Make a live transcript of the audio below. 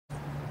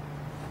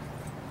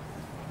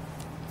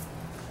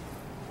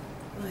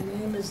My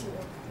name is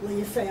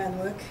Lee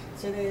Fanwick.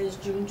 Today is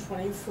June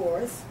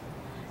 24th,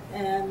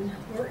 and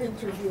we're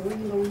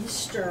interviewing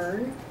Louise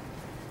for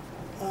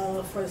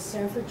the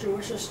Sanford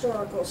Jewish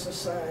Historical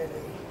Society.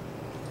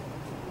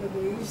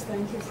 Louise,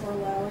 thank you for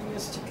allowing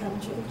us to come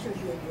to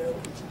interview you.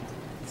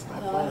 It's my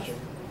pleasure.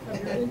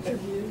 From your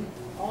interview,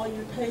 all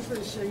your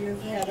papers show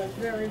you've had a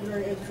very,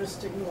 very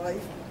interesting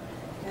life,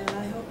 and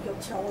I hope you'll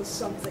tell us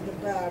something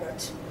about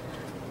it.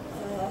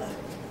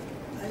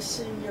 I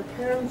see your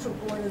parents were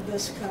born in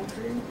this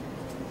country.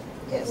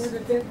 Yes. Do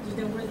you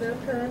know where their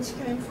parents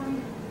came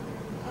from?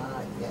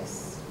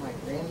 Yes. My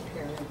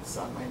grandparents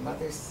on my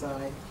mother's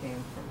side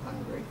came from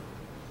Hungary.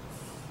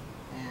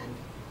 And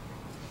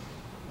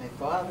my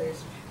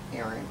father's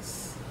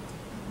parents,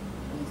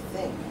 we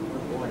think,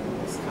 were born in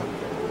this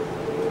country.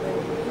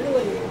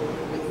 Really?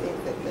 We think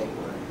that they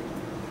were.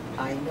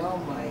 I know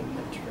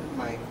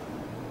my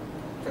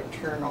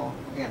paternal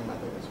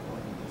grandmother was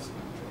born in this country.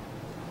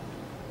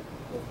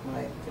 With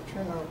my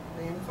paternal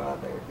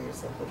grandfather,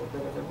 there's a little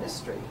bit of a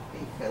mystery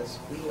because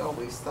we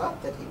always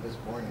thought that he was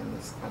born in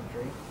this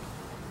country,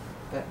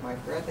 but my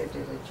brother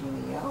did a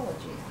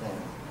genealogy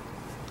thing,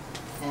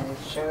 and it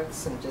showed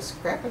some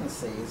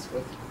discrepancies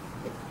with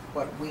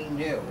what we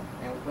knew,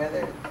 and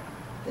whether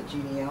the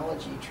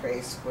genealogy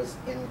trace was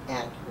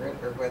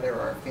inaccurate or whether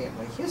our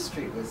family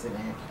history was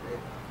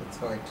inaccurate, it's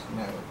hard to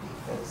know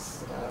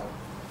because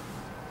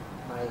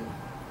my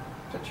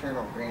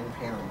paternal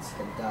grandparents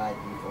had died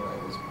before I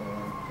was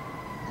born,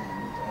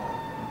 and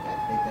in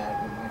fact they died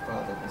when my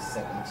father was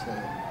 17.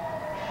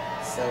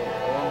 So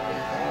all we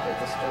have are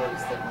the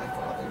stories that my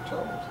father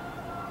told.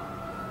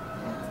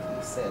 And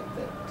he said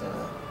that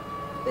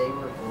they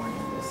were born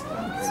in this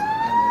country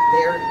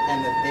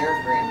and that their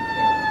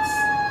grandparents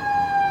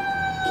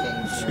came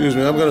here. Excuse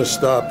me, I'm going to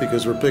stop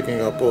because we're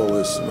picking up all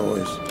this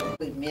noise.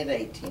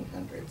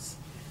 Mid-1800s.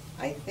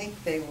 I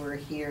think they were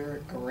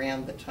here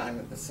around the time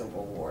of the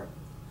Civil War.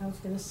 I was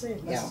going to say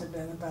it must have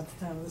been about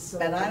the time of the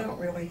Civil War. But I don't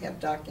really have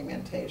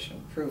documentation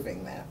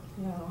proving that.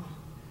 No.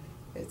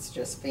 It's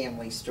just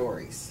family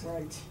stories.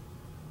 Right.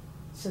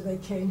 So they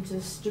came to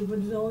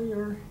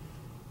Steubenville,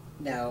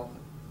 No,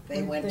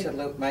 they went to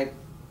my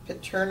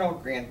paternal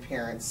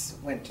grandparents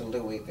went to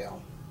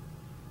Louisville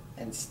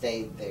and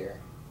stayed there.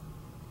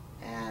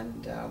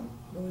 And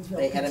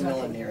they had a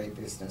millinery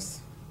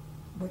business.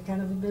 What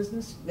kind of a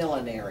business?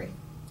 Millinery.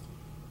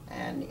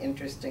 And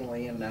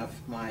interestingly enough,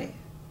 my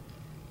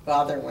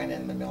father went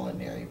in the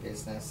millinery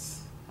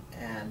business,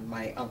 and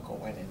my uncle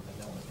went in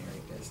the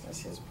millinery business,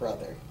 his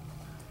brother.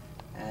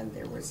 And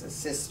there was a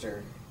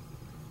sister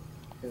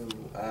who,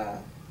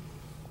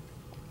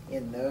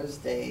 in those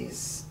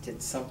days,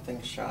 did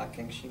something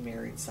shocking. She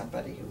married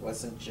somebody who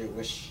wasn't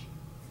Jewish.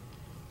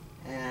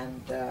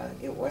 And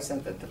it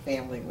wasn't that the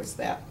family was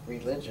that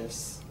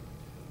religious,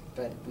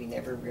 but we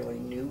never really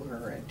knew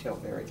her until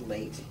very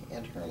late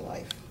in her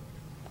life.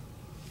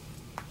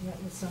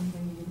 That was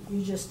something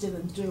you just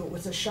didn't do. It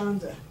was a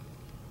shanda.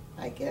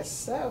 I guess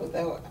so,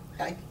 though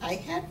I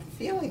had the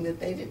feeling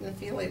that they didn't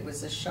feel it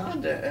was a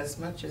shanda as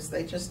much as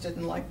they just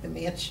didn't like the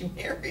man she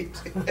married.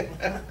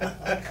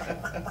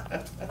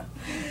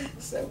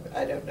 So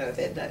I don't know.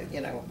 That, you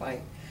know,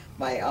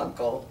 my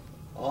uncle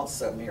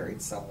also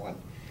married someone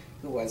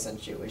who wasn't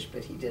Jewish,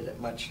 but he did it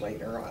much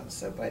later on.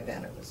 So by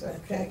then it was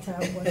okay. At that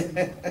time it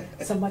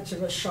wasn't so much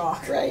of a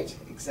shock. Right,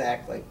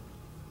 exactly.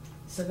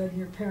 So then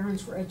your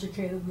parents were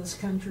educated in this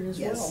country as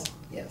well?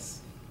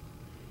 Yes.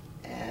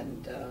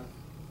 And,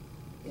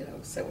 you know,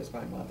 so was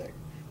my mother.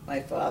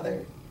 My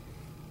father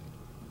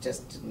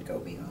just didn't go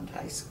beyond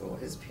high school.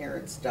 His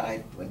parents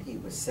died when he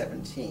was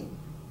 17.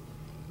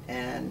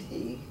 And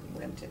he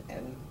went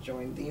and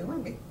joined the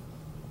Army.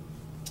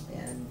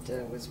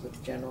 And was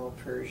with General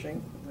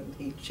Pershing when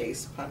he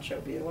chased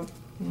Pancho Villa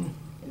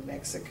in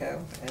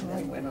Mexico. And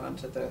then went on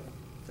to the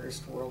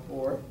First World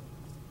War.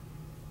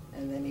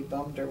 And then he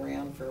bummed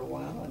around for a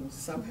while, and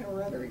somehow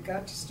or other he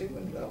got to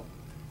Steubenville.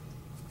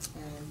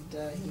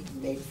 And he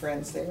made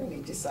friends there, and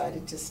he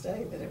decided to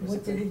stay, that it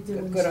was a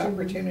good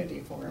opportunity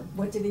for him.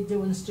 What did he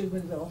do in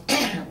Steubenville?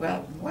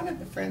 Well, one of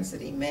the friends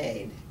that he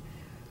made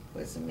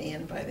was a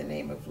man by the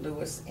name of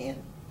Louis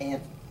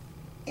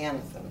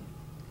Anathan.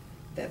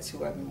 That's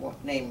who I'm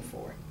named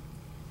for.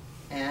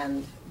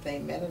 And they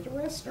met at a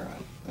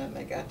restaurant, and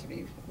they got to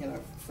be, you know,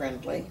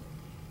 friendly.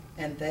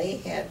 And they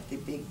had the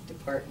big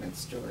department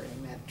store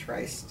in that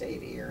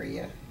tri-state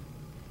area.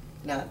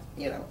 Not,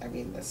 you know, I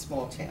mean the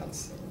small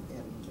towns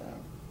in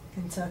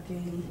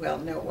Kentucky? Well,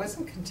 no, it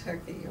wasn't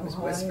Kentucky. It was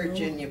West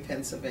Virginia,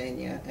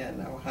 Pennsylvania,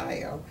 and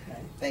Ohio. Okay.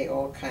 They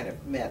all kind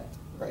of met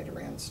right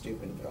around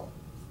Steubenville.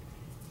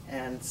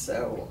 And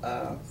so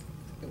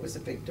it was a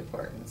big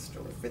department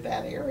store for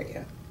that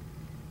area.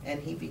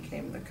 And he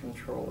became the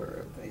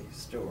controller of the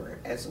store,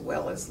 as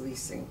well as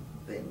leasing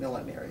the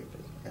millinery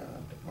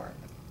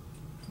department.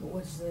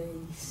 Was the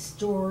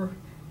store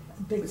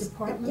a big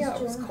department store? Yeah,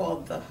 it was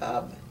called The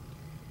Hub,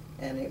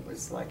 and it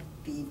was like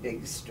the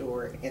big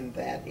store in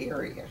that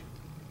area.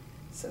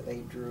 So they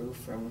drew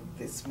from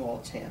the small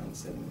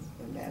towns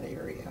in that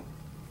area.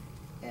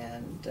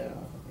 and,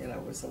 you know,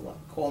 it was a lot,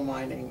 coal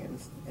mining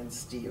and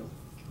steel.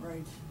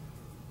 Right.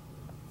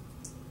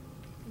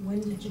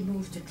 When did you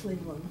move to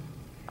Cleveland?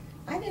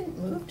 I didn't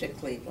move to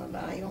Cleveland.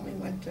 I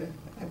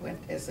went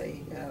as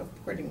a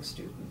boarding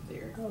student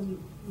there. Oh, you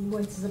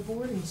went to the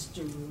boarding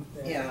student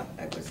there? Yeah,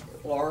 I was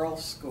at Laurel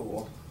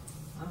School.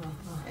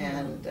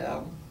 And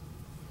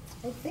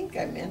I think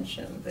I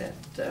mentioned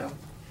that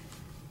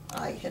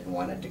I had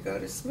wanted to go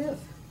to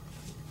Smith.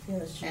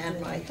 Yes, you And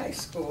did. my high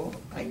school,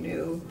 I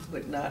knew,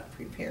 would not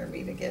prepare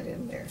me to get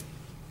in there.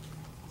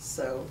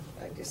 So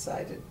I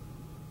decided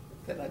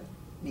that I'd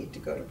need to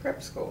go to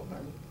prep school,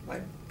 and my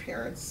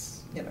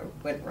parents, you know,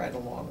 went right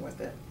along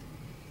with it.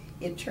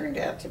 It turned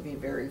out to be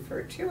very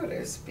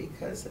fortuitous,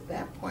 because at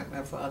that point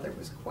my father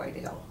was quite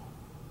ill,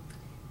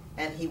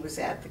 and he was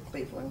at the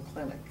Cleveland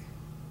Clinic.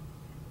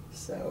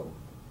 So,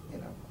 you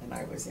know, and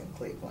I was in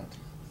Cleveland,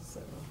 so.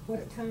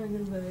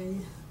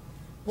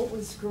 What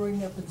was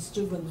growing up in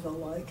Steubenville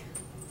like?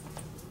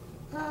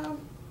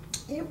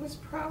 It was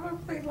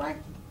probably like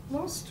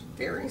most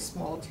very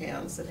small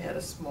towns that had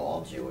a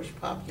small Jewish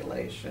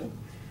population.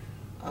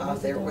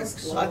 There was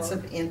Orthodox, lots or-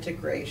 of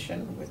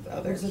integration with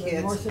other Was it an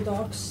kids.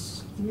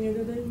 Orthodox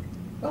community?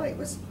 Well, it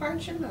was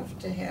large enough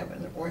to have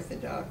an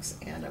Orthodox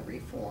and a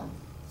Reform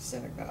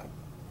synagogue.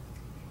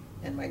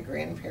 And my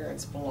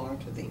grandparents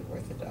belonged to the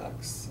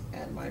Orthodox,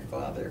 and my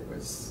father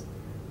was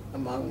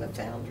among the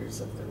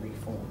founders of the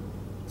Reform,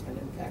 and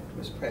in fact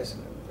was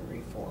president of the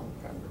Reform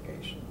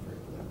congregation for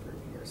a number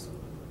of years.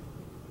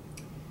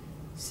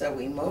 So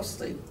we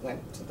mostly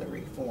went to the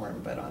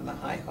Reform, but on the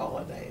high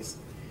holidays,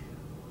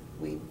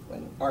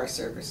 when our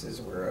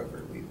services were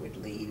over, we would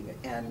leave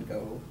and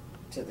go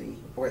to the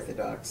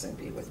Orthodox and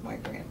be with my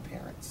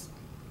grandparents.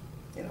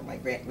 You know,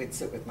 we'd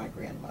sit with my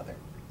grandmother.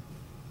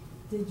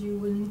 Did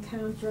you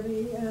encounter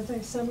any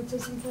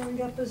anti-Semitism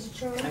growing up as a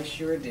child? I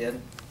sure did.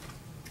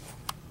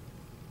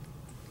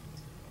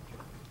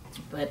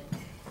 But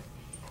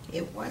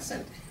it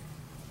wasn't,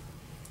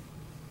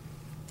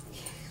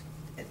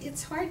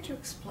 it's hard to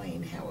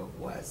explain how it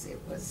was. It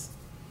was,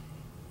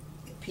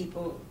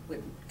 people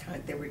would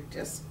they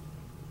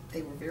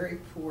were very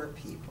poor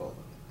people.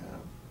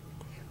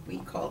 We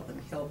called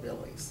them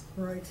hillbillies.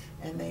 Right.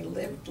 And they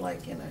lived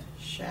like in a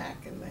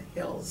shack in the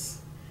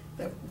hills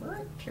that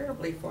weren't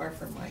terribly far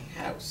from my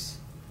house.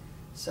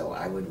 So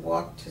I would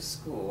walk to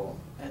school,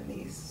 and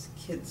these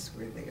kids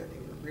were there. They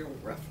were real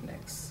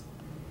roughnecks,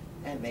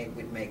 and they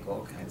would make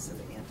all kinds of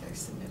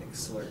anti-Semitic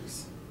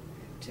slurs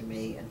to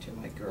me and to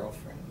my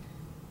girlfriend.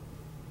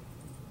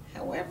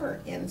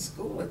 However, in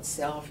school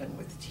itself and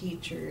with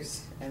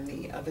teachers and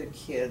the other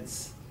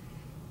kids,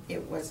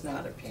 it was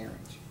not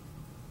apparent.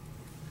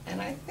 And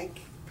I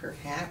think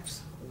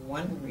perhaps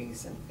one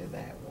reason for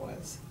that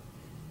was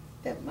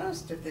that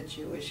most of the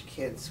Jewish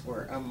kids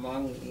were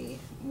among the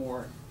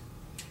more,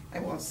 I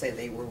won't say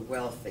they were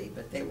wealthy,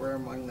 but they were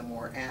among the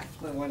more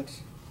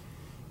affluent.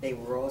 They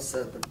were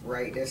also the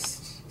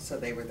brightest, so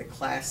they were the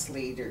class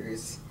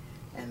leaders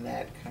and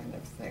that kind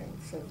of thing.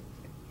 So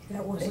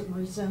That wasn't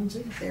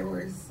resented? there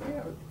was, you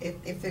know,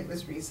 if it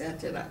was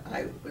resented,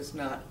 I was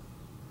not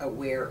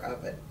aware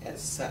of it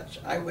as such.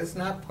 I was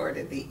not part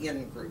of the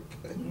in-group.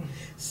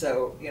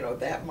 So, you know,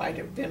 that might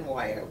have been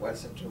why I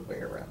wasn't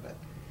aware of it.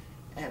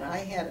 And I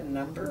had a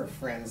number of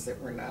friends that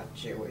were not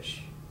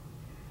Jewish.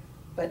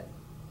 But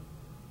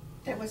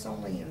that was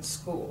only in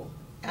school.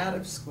 Out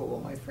of school,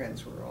 my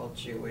friends were all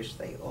Jewish.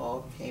 They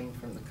all came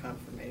from the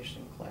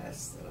confirmation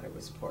class that I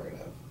was part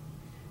of.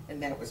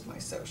 And that was my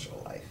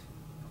social life.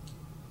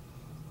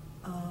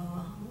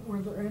 Were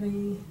there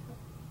any,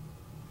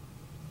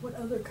 what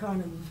other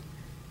kind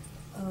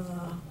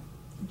of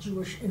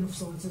Jewish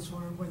influences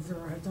were? Was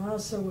there a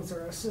Hadassah? Was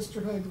there a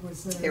sisterhood?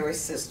 Was there? There was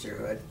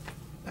sisterhood.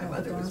 My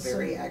mother was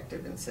very Hadassah?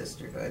 active in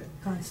sisterhood.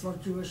 Kinds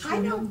of Jewish I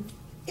women? don't,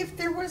 if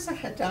there was a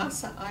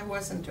Hadassah, I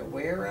wasn't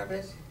aware of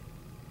it.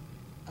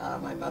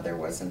 My mother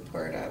wasn't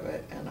part of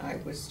it, and I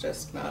was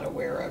just not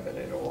aware of it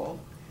at all.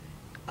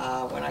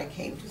 When I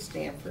came to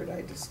Stanford,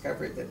 I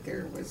discovered that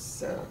there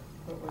was,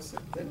 what was it,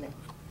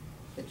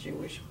 the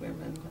Jewish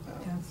women?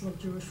 Council of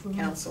Jewish Women?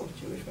 Council of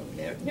Jewish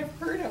Women.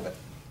 Never heard of it.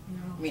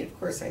 No. I mean, of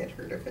course, I had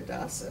heard of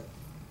Hadassah,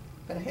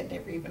 but I had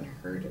never even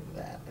heard of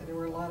that. There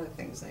were a lot of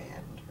things I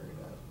hadn't heard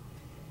of.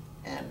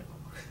 And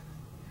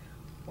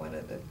one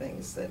of the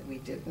things that we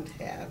didn't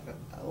have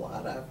a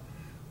lot of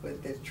were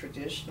the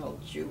traditional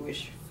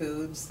Jewish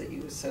foods that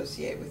you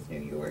associate with New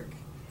York.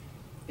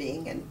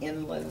 Being an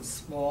inland,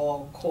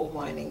 small coal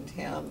mining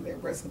town, there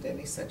wasn't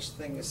any such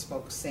thing as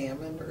smoked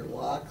salmon or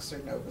lox or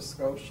Nova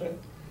Scotia.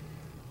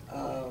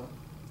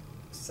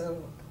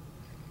 So,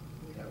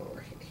 you know,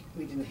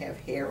 we didn't have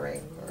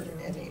herring or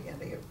any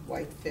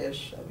white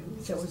fish. I mean,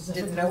 we So it was just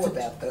didn't know difficult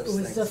about those It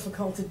was things.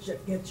 difficult to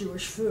get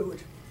Jewish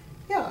food.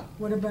 Yeah.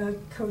 What about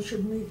kosher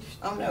meat?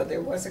 Oh, no,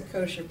 there was a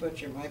kosher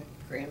butcher. My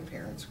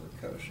grandparents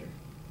were kosher.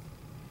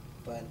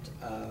 But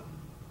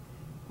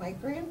my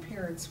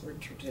grandparents were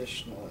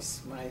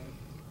traditionalists.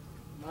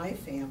 My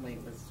family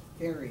was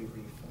very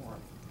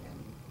Reformed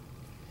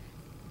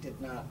and did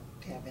not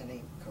have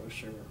any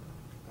kosher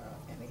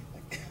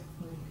anything.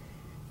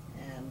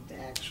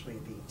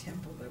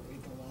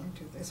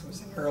 this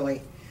was an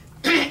early,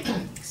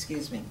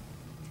 excuse me,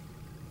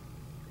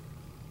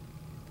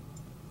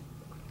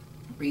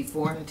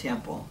 Reform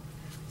temple,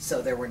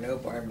 so there were no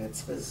bar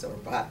mitzvahs or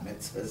bat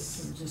mitzvahs.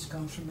 It was just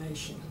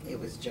confirmation. It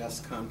was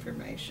just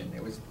confirmation.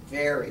 There was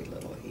very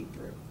little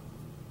Hebrew.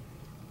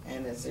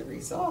 And as a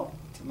result,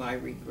 to my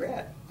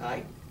regret,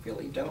 I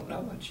really don't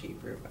know much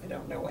Hebrew. I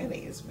don't know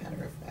any, as a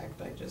matter of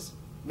fact. I just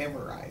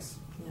memorize.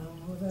 You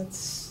know,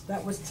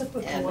 that was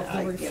typical And of the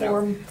I,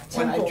 Reform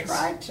when I temples.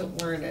 tried to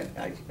learn it,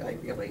 I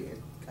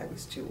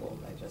was too old.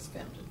 I just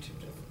found it too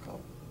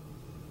difficult.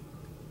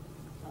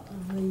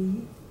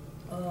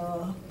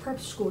 The prep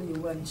school you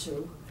went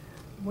to,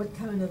 what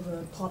kind of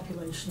a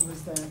population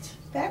was that?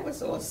 That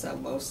was also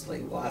mostly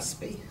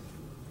WASPy.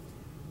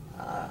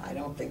 I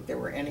don't think there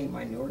were any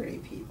minority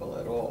people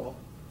at all,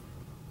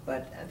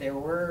 but there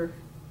were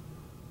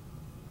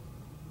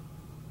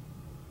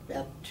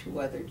about 2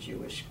 other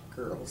Jewish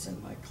girls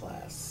in my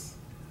class,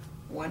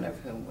 one of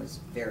whom was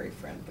very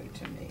friendly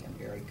to me and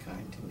very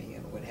kind to me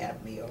and would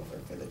have me over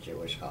for the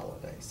Jewish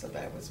holiday, so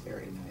that was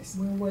very nice.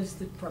 Where was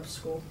the prep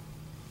school?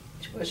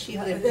 Well, she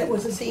Yeah, lived that in,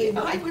 was in see,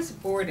 Cleveland. I was a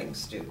boarding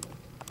student,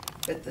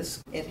 but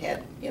it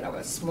had,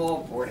 a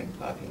small boarding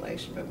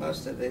population, but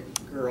most of the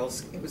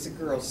girls, it was a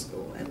girls'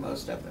 school, and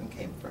most of them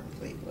came from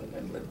Cleveland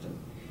and lived in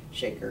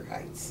Shaker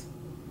Heights.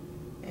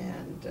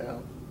 And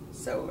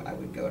so I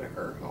would go to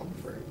her home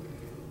for,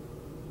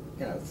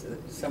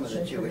 some of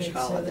the Shaker Jewish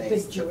Heights had a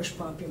holidays. big Jewish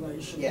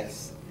population.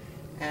 Yes,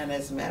 and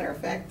as a matter of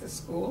fact, the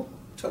school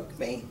took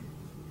me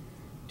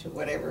to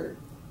whatever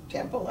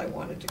temple I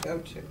wanted to go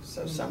to.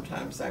 So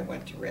sometimes I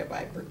went to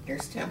Rabbi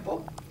Bruckner's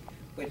temple,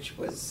 which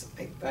was,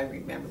 if I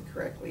remember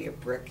correctly, a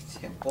brick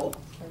temple.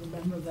 I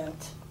remember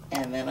that.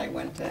 And then I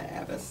went to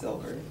Abba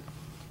Silver's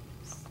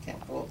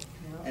temple,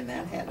 Yeah. and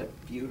that had a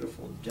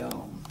beautiful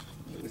dome.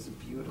 It was a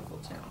beautiful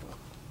temple.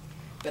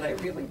 But I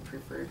really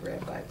preferred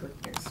Rabbi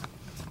Bruckner's.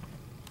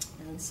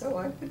 And so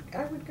I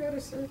would go to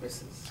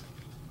services.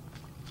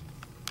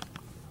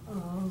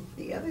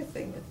 The other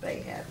thing that they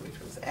had, which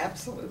was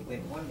absolutely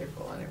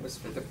wonderful, and it was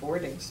for the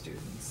boarding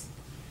students,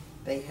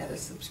 they had a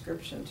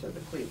subscription to the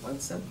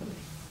Cleveland Symphony.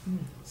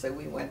 So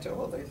we went to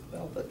all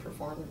the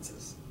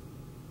performances.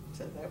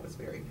 So that was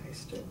very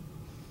nice too.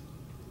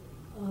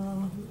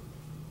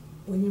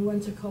 When you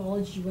went to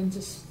college, you went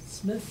to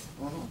Smith?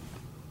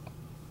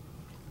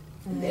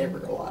 And there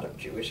were a lot of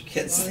Jewish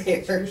kids A lot of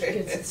there. Jewish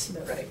kids at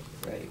Smith.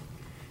 Right.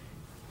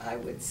 I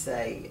would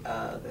say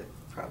that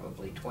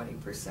probably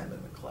 20%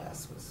 of the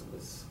class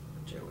was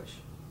Jewish.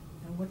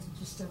 And what did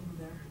you study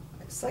there?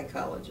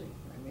 Psychology.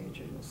 I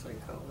majored in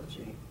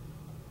psychology.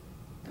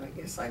 And I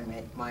guess I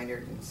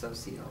minored in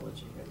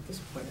sociology. At this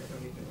point, I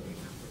don't even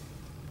remember.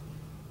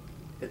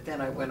 But then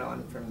I went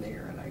on from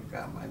there and I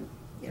got my,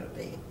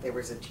 there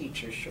was a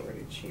teacher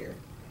shortage here.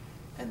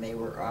 And they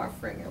were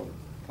offering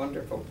a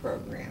wonderful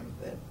program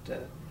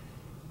that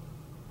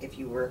if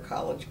you were a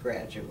college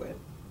graduate,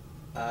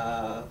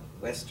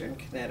 Western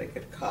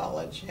Connecticut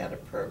College had a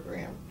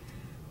program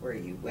where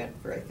you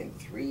went for, I think,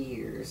 3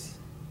 years.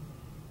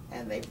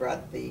 And they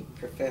brought the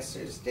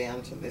professors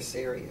down to this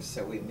area.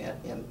 So we met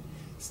in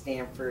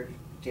Stamford,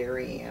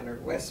 Darien, or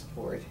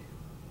Westport,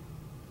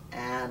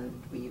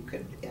 and you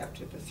could,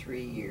 after the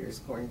 3 years,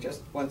 going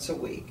just once a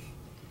week,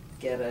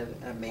 get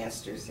a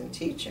master's in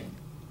teaching.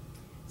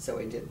 So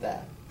I did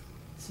that.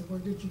 So where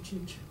did you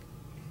teach?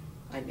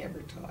 I never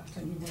taught.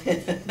 Oh, you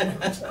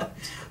never taught.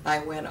 I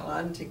went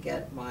on to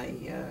get my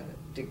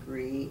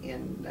degree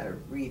in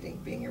reading,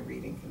 being a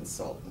reading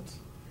consultant.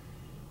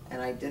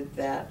 And I did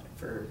that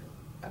for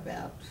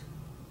about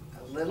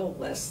a little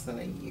less than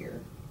a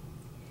year.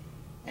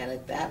 And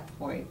at that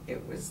point,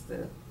 it was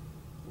the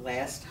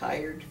last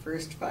hired,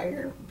 first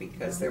fired,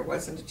 because there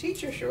wasn't a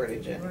teacher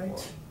shortage anymore.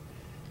 Right.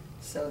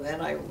 So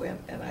then I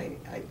went and I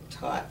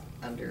taught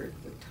under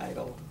the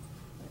title,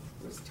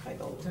 it was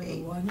Title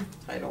 8,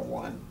 Title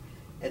 1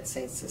 at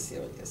St.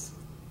 Cecilia's.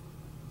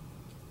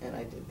 And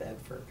I did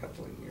that for a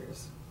couple of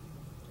years.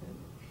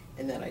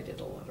 And then I did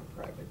a lot of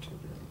private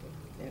tutoring, but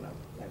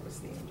that was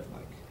the end of my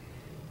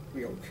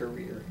real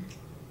career.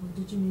 Where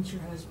did you meet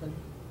your husband?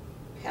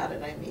 How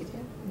did I meet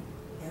him?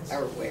 Yes.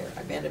 Or where?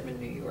 I met him in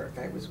New York.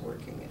 I was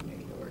working in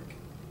New York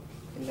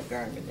in the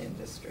garment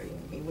industry,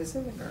 and he was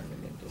in the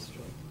garment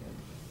industry. And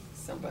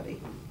somebody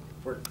who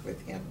worked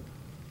with him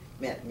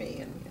met me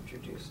and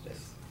introduced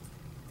us.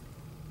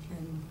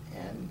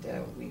 And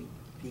we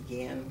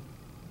began,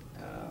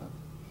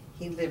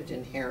 he lived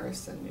in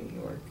Harrison,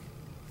 New York,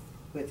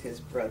 with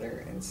his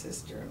brother and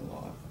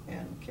sister-in-law,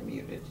 and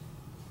commuted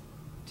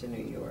to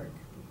New York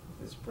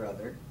with his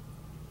brother.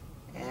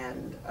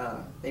 And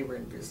they were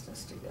in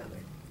business together.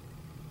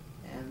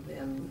 And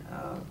then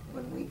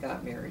when we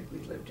got married, we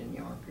lived in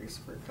Yonkers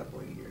for a couple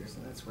of years,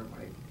 and that's where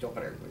my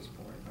daughter was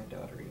born. My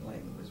daughter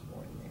Elaine was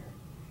born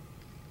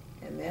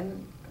there. And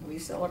then we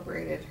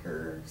celebrated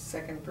her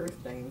 2nd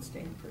birthday in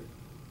Stanford.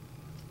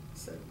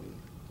 So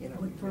we,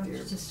 What we brought were you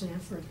there. to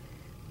Stanford?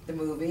 The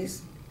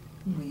movies.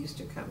 We used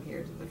to come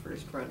here to the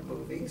First Run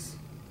movies,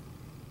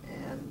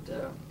 and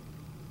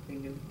we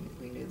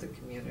knew the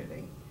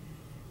community.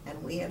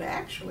 And we had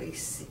actually,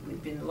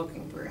 we'd been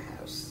looking for a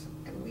house,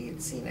 and we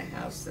had seen a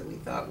house that we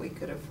thought we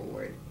could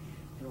afford,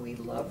 and we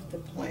loved the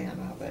plan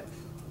of it,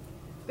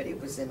 but it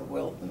was in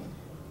Wilton,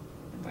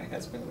 and my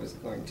husband was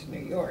going to New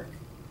York.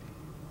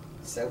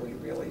 So we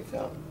really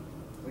felt,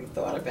 we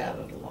thought about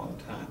it a long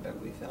time, but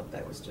we felt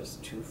that was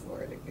just too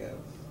far to go.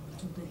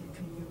 Too big a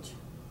commute.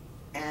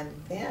 And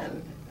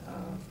then,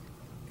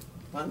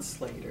 months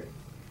later,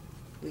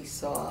 we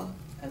saw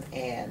an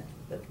ad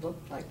that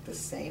looked like the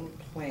same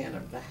plan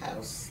of the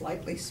house,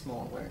 slightly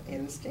smaller,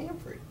 in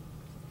Stamford.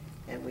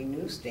 And we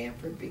knew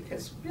Stamford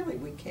because really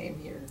we came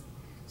here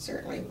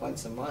certainly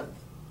once a month,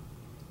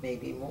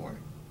 maybe more.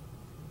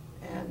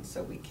 And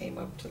so we came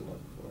up to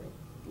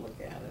look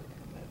at it,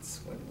 and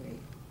that's when we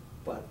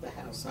bought the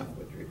house on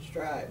Woodridge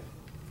Drive,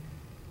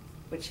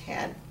 which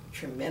had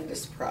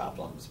tremendous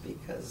problems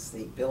because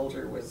the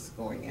builder was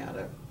going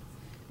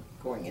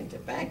into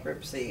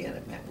bankruptcy, and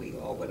it meant we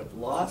all would have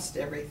lost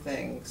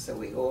everything. So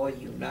we all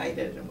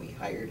united and we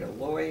hired a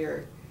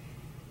lawyer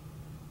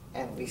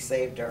and we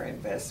saved our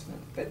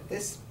investment. But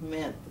this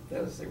meant that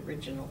those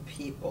original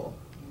people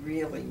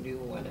really knew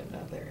one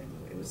another,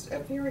 and it was a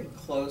very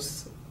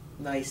close,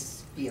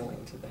 nice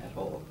feeling to that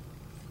whole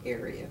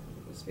area.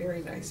 It was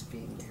very nice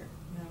being there.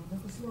 Yeah, there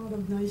was a lot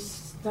of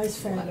nice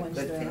families there. A lot of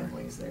good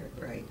families there,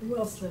 right. Who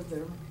else lived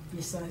there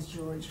besides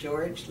George?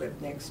 George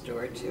lived next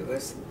door to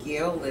us.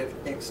 Gail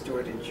lived next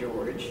door to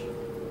George.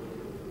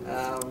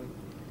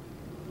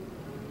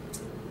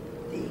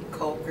 The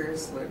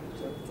Colkers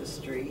lived up the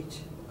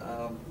street.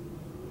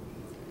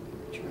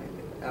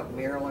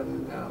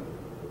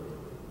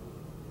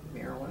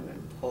 Marilyn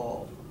and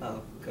Paul.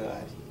 Oh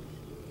God,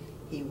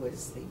 he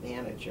was the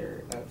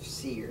manager of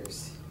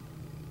Sears.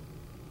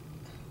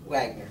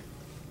 Wagner.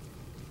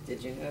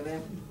 Did you know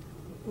them?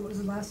 What was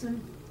the last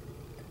name?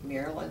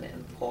 Marilyn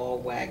and Paul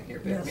Wagner,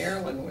 but Yes.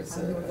 Marilyn was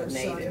I know a their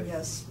son, native.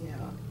 yes.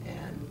 Yeah,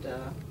 and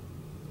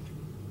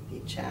the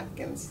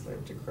Chapkins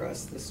lived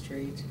across the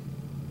street,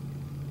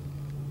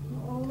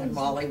 All and these-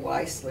 Molly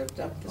Weiss lived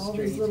up the All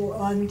street. these little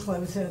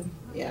enclaves had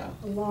Yeah,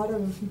 a lot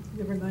of,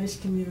 they were nice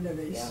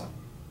communities. yeah,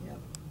 yeah.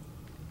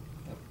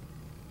 Yep.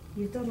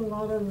 You've done a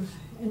lot of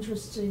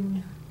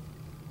interesting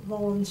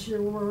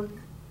volunteer work,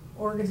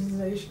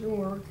 organizational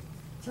work.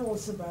 Tell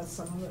us about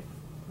some of it.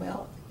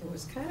 Well, it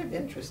was kind of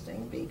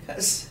interesting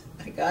because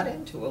I got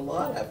into a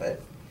lot of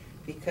it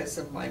because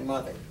of my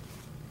mother.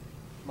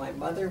 My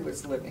mother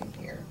was living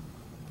here,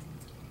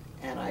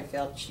 and I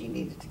felt she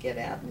needed to get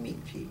out and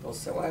meet people,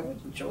 so I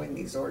would join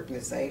these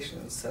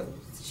organizations so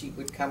she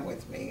would come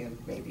with me and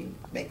maybe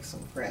make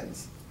some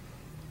friends.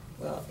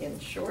 Well, in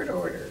short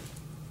order,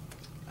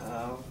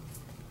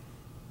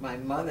 my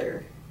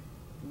mother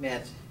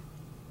met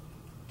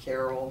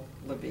Carol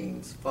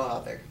Levine's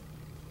father,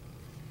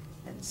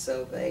 and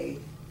so they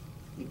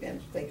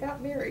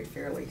got married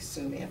fairly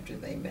soon after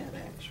they met,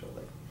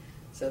 actually.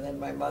 So then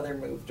my mother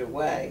moved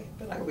away,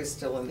 but I was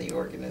still in the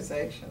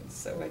organization,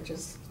 so I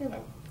just,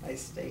 I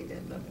stayed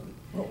in them and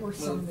What were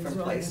some of moved these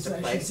from place to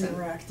place. organizations you And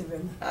were active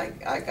in?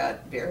 I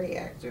got very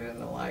active in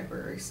the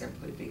library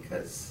simply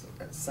because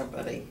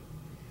somebody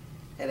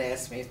had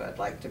asked me if I'd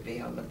like to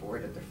be on the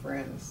board of the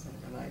Friends,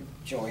 and I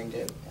joined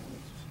it. And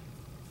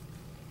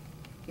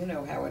you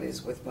know how it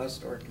is with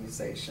most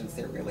organizations,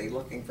 they're really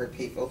looking for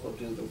people who'll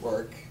do the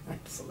work.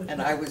 Absolutely.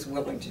 And I was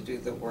willing to do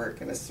the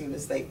work, and as soon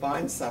as they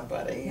find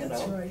somebody,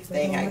 That's right.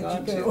 they They hang won't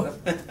on let you to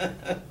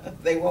them.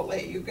 They won't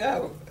let you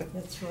go.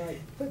 That's right.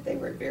 But they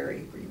were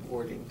very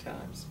rewarding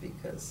times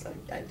because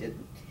I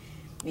didn't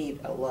meet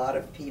a lot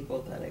of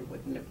people that I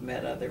wouldn't have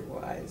met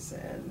otherwise,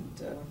 and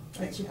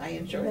I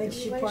enjoyed the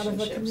relationships. Makes you part of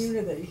a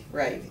community.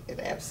 Right, it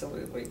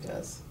absolutely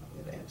does.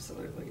 It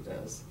absolutely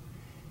does.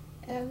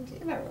 And,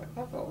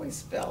 I've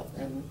always felt,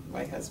 and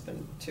my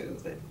husband too,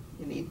 that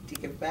you need to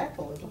give back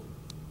a little.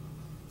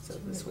 So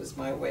this was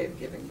my way of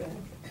giving back.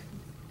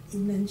 You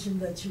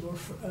mentioned that you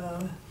were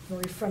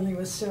very friendly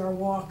with Sarah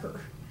Walker.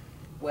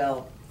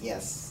 Well,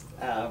 yes,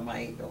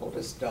 my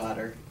oldest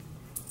daughter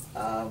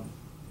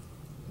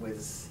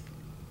was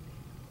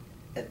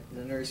at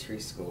the nursery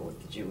school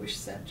at the Jewish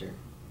Center,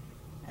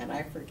 and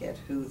I forget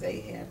who they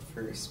had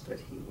first, but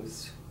he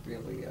was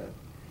really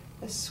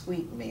a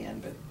sweet man,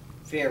 but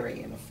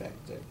very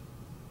ineffective.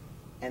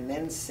 And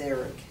then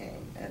Sarah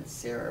came, and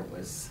Sarah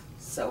was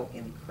so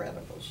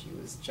incredible. She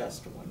was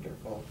just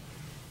wonderful.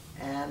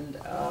 And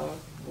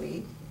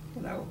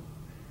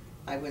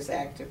I was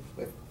active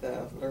with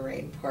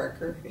Lorraine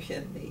Parker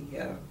in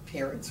the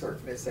parents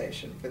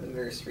organization for the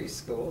nursery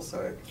school,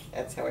 so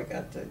that's how I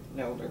got to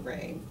know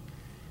Lorraine.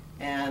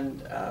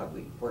 And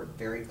we worked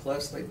very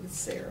closely with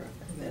Sarah,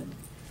 and then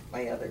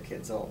my other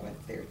kids all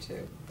went there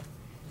too.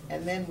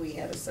 And then we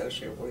had a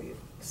social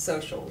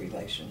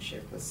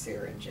relationship with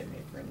Sarah and Jimmy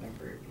for a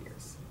number of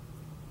years.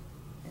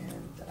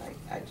 And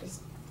I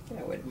just,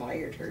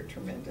 admired her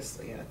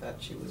tremendously. I thought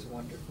she was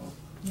wonderful.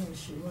 Yeah,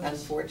 she was.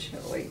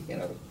 Unfortunately,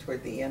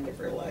 toward the end of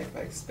her life,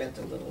 I spent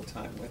a little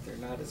time with her,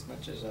 not as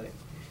much as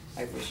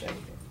I wish I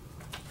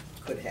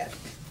could have.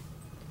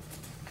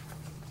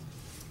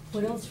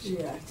 What else were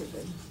you active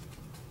in?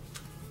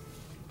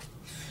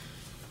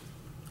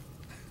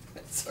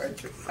 It's hard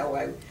to,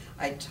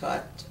 I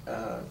taught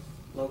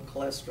low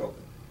cholesterol,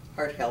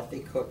 heart healthy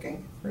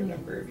cooking for a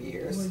number of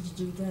years. Where'd you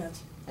do that?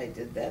 I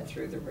did that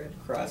through the Red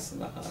Cross in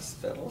the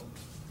hospital.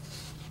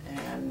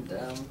 And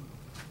trying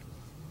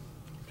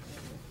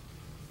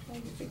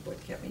to think what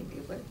kept me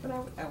busy, but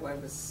I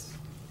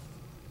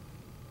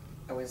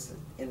was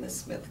in the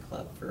Smith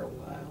Club for a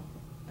while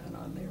and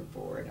on their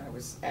board. I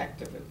was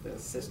active at the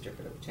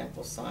Sisterhood of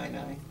Temple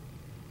Sinai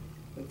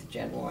with the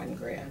Gen One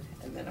grad,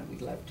 and then we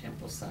left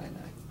Temple Sinai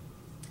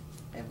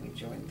and we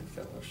joined the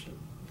Fellowship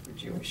for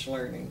Jewish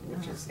Learning,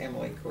 which is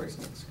Emily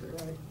Korsnick's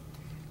group. Right.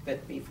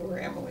 But before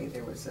Emily,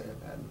 there was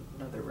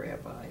another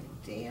rabbi,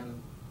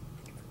 Dan,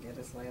 I forget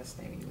his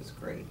last name, he was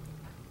great.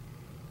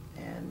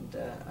 And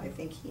I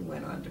think he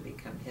went on to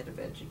become head of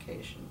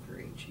education for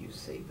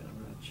HUC, but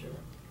I'm not sure.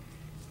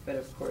 But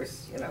of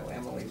course, you know,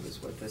 Emily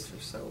was with us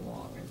for so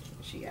long, and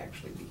she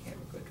actually became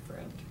a good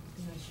friend.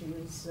 Yeah, she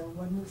was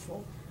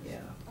wonderful.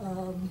 Yeah.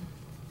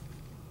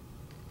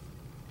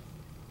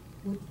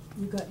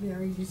 You got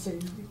married, you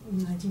said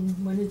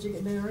when did you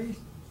get married?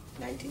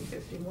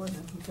 1951.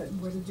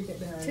 Where did you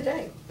get married?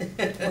 Today.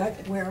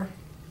 What? Where?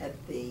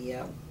 At the,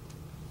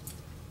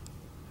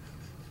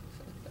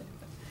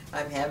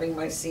 I'm having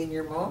my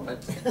senior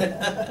moment.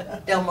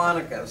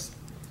 Delmonico's.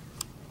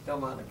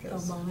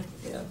 Delmonico's.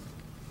 Yeah.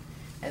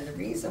 And the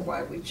reason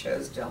why we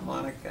chose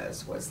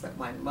Delmonico's was that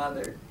my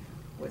mother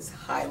was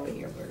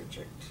highly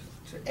allergic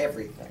to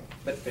everything,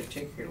 but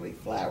particularly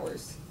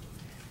flowers.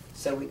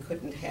 So we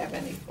couldn't have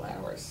any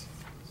flowers.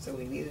 So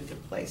we needed a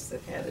place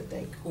that had a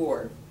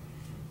decor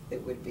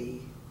that would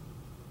be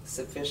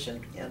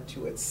sufficient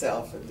unto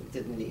itself and it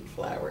didn't need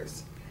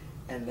flowers.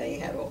 And they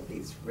had all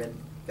these red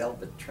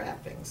velvet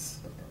trappings,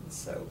 and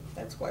so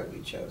that's why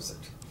we chose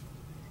it.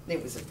 And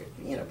it was a,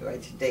 you know, by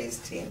today's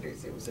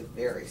standards, it was a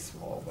very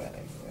small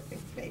wedding. I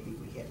think maybe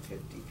we had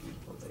 50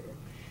 people there.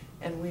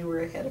 And we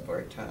were ahead of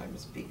our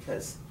times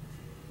because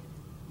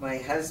my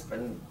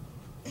husband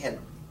had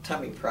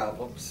tummy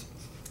problems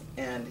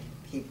and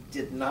he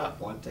did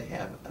not want to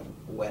have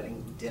a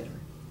wedding dinner.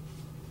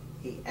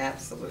 He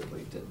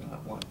absolutely did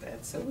not want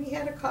that. So we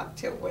had a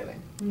cocktail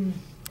wedding. Mm.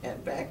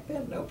 And back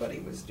then, nobody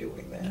was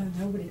doing that.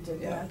 No, nobody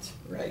did Yeah, that.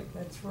 right.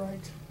 That's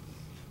right.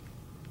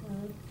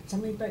 Tell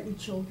me about your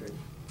children.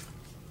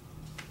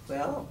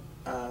 Well,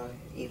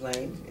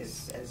 Elaine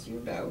is, as you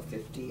know,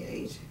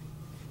 58,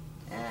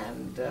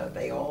 and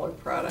they all are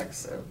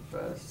products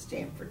of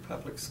Stanford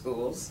Public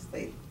Schools.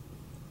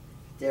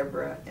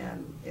 Deborah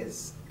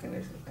is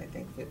gonna, I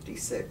think,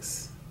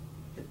 56,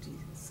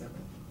 57,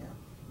 yeah,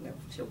 no,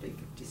 she'll be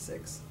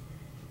 56.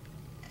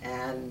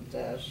 And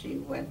she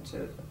went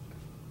to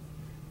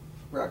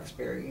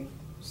Roxbury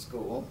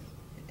School,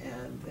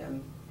 and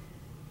then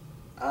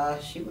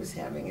she was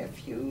having a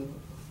few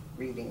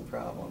reading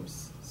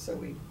problems, so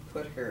we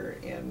put her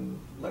in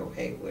Low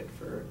Haywood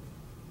for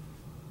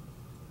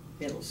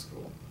middle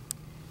school.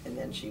 And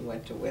then she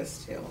went to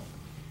West Hill.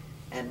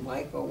 And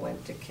Michael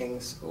went to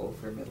King's School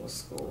for middle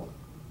school,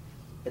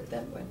 but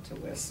then went to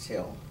West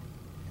Hill.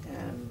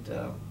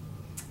 And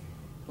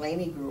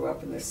Lainey grew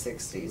up in the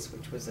 60s,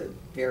 which was a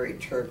very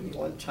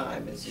turbulent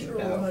time, as you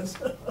know. Was.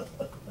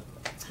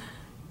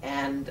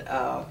 And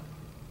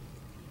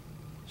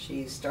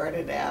she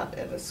started out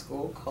at a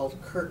school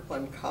called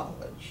Kirkland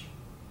College.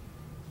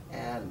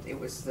 And it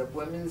was the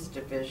women's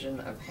division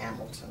of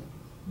Hamilton.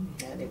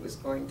 And it was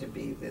going to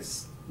be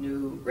this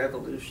new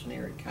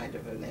revolutionary kind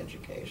of an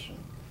education.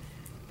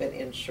 But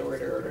in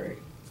short order,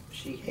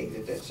 she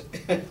hated it.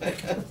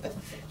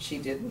 She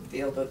didn't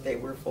feel that they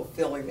were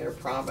fulfilling their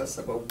promise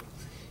of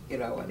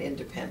an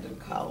independent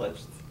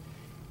college.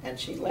 And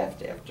she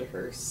left after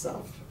her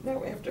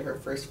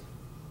first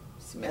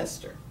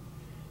semester.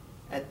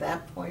 At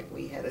that point,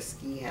 we had a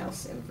ski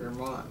house in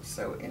Vermont,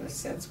 so in a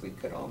sense, we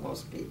could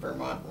almost be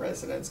Vermont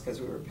residents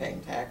because we were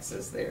paying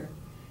taxes there.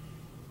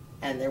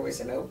 And there was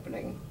an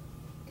opening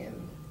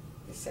in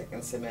the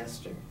second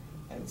semester,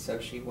 and so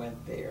she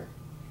went there.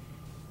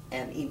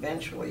 And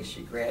eventually,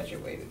 she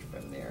graduated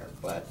from there,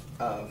 but...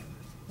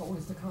 what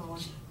was the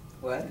college?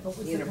 What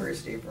was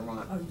University of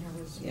Vermont. Oh,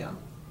 University. Yeah.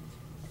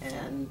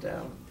 And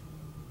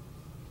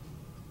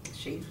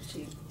she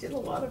did a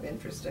lot of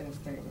interesting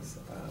things.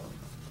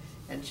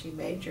 And she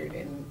majored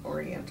in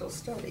Oriental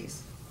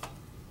Studies.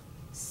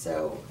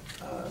 So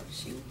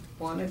she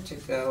wanted to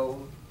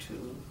go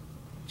to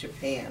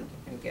Japan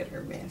and get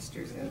her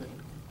master's in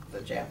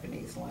the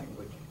Japanese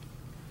language.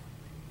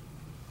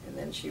 And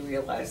then she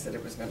realized that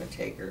it was going to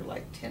take her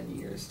like 10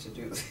 years to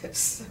do this.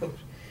 So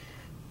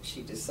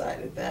she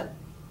decided that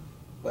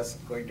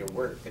wasn't going to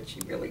work, but she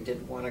really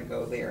did want to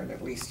go there and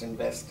at least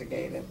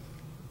investigate it.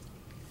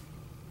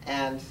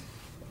 And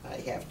I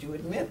have to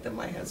admit that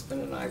my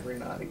husband and I were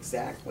not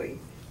exactly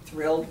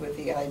thrilled with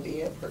the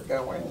idea of her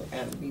going,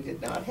 and we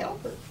did not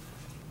help her.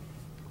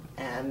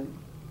 And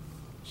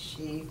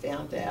she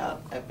found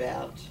out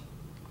about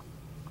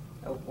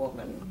a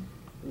woman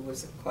who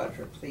was a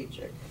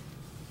quadriplegic,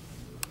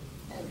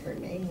 and her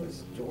name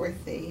was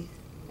Dorothy.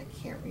 I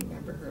can't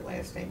remember her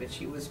last name, but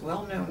she was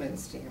well known in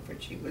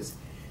Stanford. She was,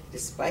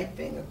 despite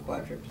being a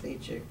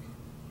quadriplegic,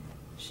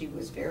 she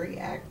was very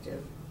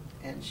active,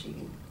 and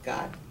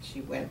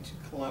she went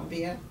to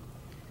Columbia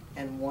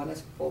and won a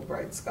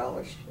Fulbright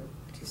scholarship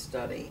to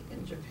study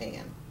in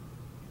Japan.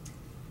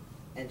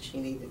 And she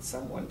needed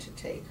someone to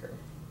take her.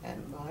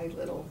 And my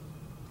little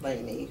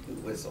Lainey, who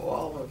was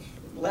all of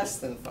less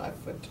than 5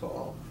 foot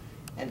tall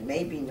and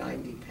maybe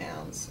 90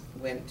 pounds,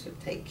 went to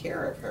take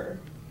care of her.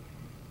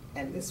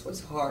 And this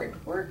was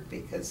hard work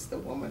because the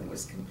woman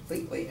was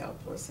completely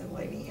helpless and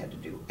Lainey had to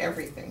do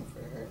everything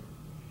for her.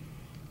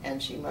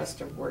 And she must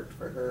have worked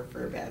for her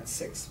for about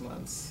 6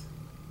 months.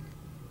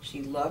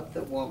 She loved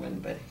the woman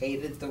but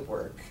hated the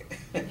work.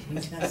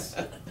 Yes.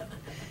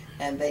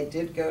 And they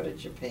did go to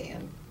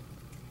Japan,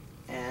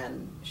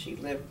 and she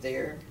lived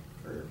there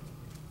for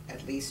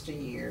at least a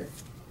year,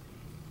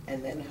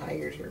 and then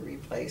hired her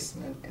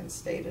replacement and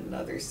stayed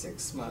another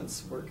 6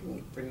 months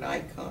working for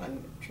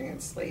Nikon,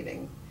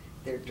 translating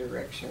their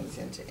directions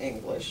into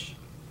English.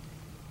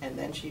 And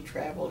then she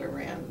traveled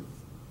around,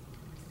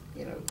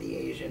 you know, the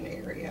Asian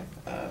area.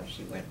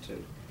 She went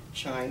to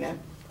China,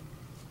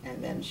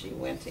 and then she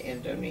went to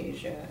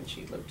Indonesia, and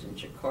she lived in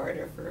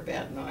Jakarta for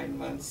about 9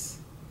 months.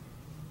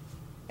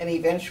 And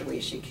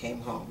eventually she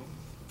came home,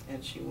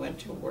 and she went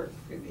to work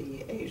for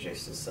the Asia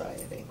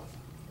Society.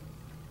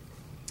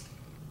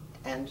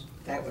 And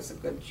that was a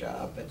good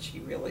job, but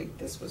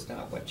this was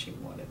not what she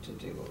wanted to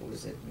do. It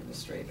was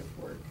administrative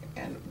work.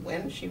 And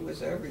when she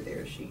was over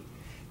there, she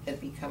had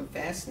become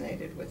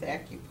fascinated with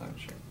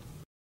acupuncture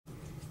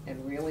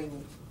and really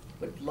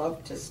would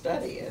love to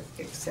study it,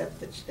 except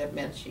that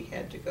meant she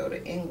had to go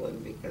to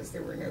England because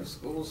there were no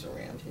schools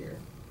around here.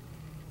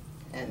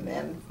 And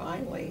then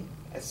finally,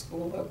 a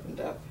school opened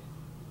up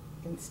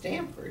in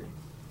Stamford.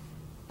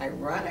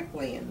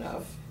 Ironically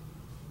enough,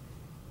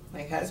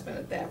 my husband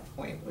at that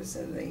point was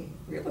in the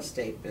real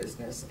estate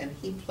business, and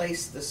he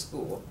placed the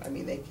school. I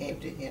mean, they came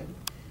to him,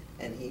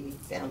 and he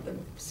found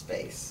them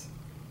space,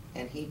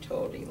 and he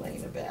told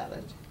Elaine about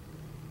it.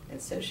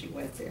 And so she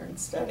went there and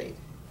studied.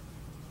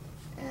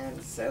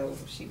 And so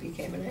she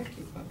became an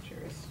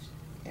acupuncturist,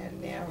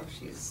 and now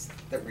she's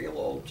the real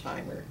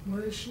old-timer.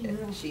 Where is she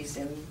now? She's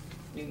in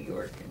New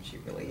York, and she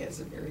really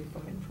has a very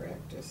fine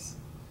practice.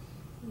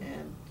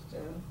 And,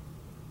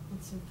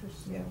 That's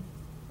interesting. yeah,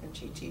 and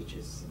she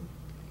teaches.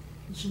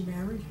 Is she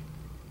married?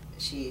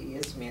 She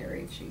is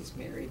married. She's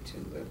married to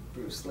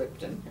Bruce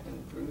Lipton,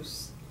 and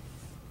Bruce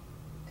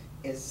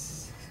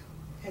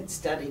had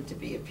studied to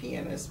be a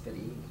pianist, but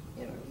he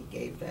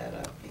gave that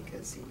up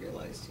because he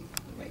realized he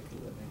couldn't make a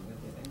living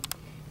with it. And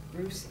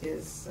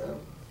Bruce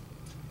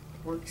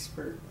works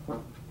for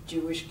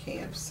Jewish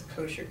camps,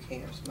 kosher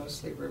camps,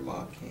 mostly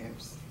Ramah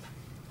camps,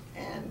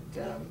 and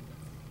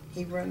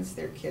he runs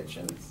their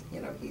kitchens.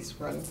 You know, he's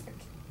run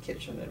a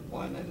kitchen at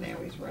one, and now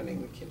he's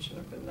running the kitchen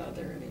of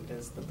another, and he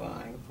does the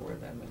buying for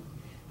them and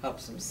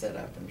helps them set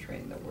up and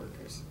train the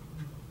workers.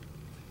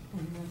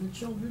 Any other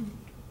children?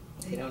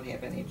 They don't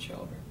have any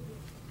children.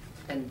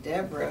 And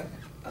Deborah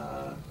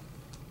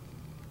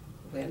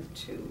went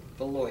to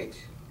Beloit,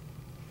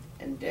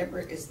 and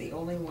Deborah is the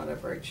only one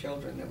of our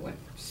children that went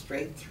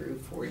straight through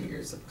 4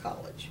 years of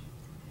college.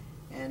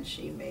 And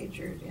she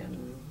majored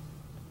in,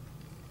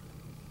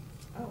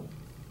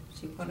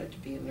 she wanted to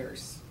be a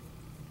nurse.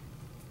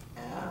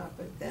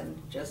 But then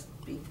just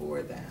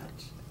before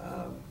that,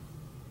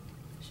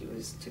 she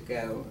was to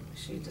go,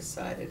 she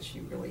decided she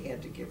really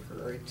had to give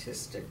her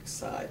artistic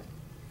side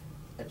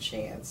a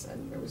chance,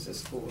 and there was a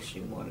school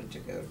she wanted to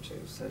go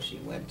to. So she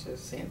went to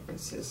San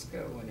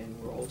Francisco and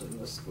enrolled in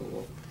the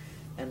school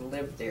and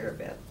lived there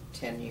about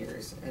 10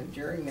 years. And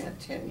during that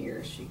 10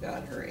 years, she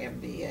got her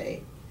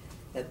MBA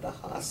at the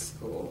Haas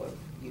School of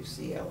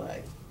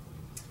UCLA.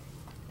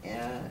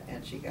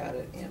 And she got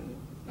it in,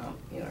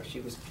 she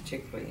was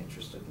particularly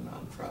interested in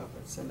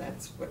nonprofits, and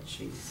that's what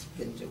she's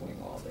been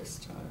doing all this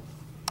time.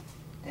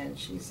 And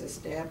she's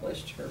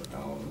established her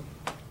own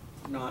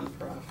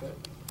nonprofit.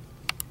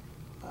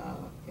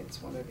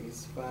 It's one of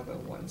these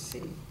 501c,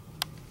 I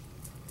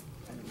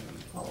don't know,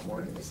 call them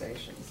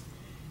organizations.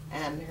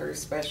 And her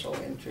special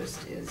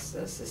interest is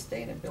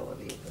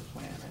sustainability of the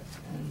planet.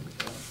 And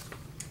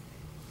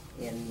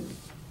in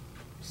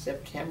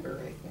September,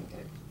 I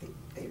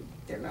think,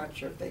 they're not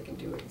sure if they can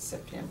do it in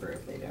September.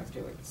 If they don't do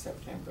it in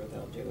September,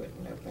 they'll do it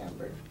in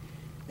November.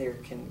 They're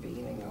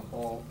convening a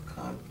whole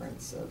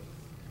conference of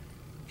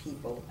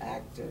people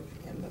active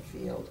in the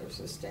field of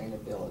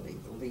sustainability,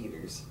 the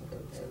leaders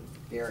of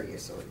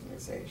various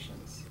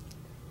organizations.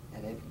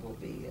 And it will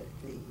be at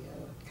the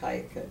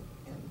Kayakut,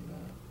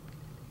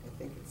 I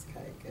think it's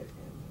Kayakut,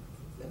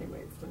 anyway,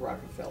 it's the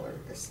Rockefeller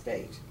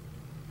Estate.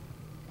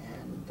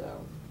 And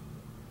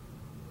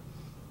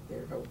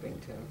they're hoping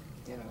to,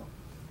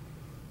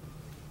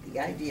 the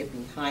idea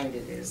behind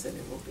it is that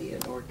it will be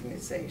an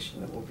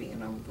organization, it will be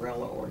an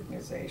umbrella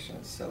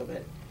organization, so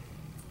that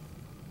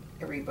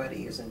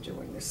everybody isn't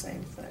doing the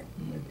same thing.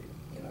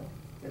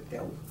 That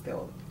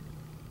they'll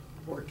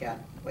work out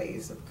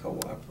ways of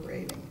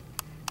cooperating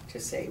to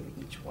save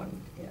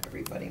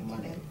everybody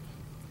money.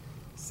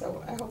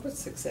 So I hope it's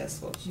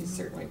successful. She's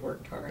certainly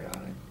worked hard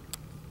on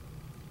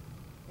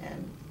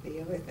And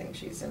the other thing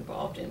she's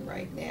involved in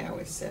right now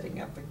is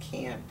setting up a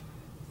camp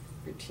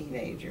for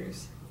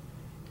teenagers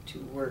to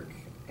work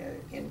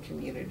in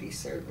community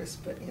service,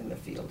 but in the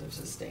field of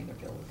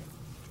sustainability.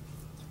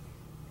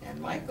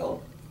 And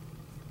Michael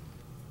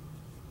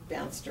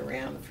bounced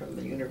around from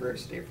the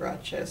University of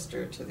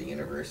Rochester to the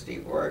University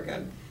of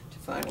Oregon to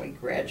finally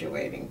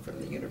graduating from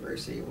the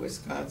University of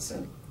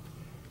Wisconsin.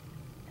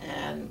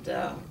 And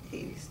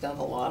he's done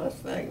a lot of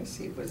things.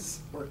 He was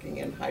working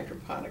in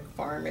hydroponic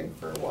farming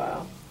for a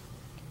while,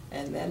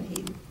 and then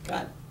he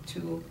got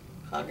 2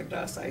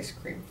 Haagen-Dazs ice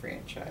cream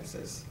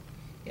franchises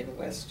in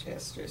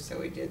Westchester,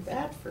 so he did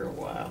that for a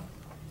while.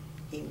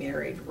 He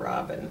married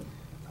Robin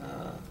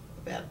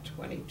about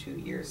 22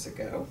 years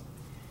ago.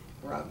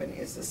 Robin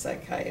is a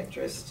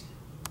psychiatrist,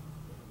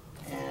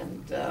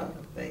 and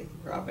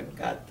Robin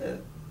got a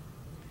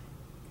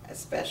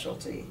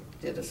specialty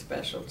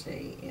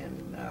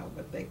in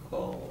what they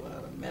call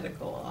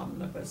medical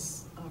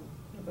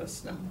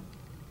omnibusnum,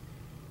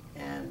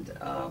 and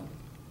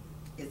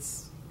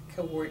it's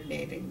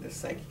coordinating the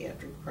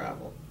psychiatric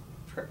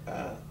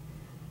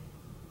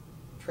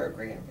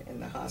program in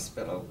the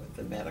hospital with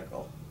the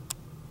medical.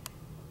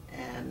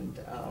 And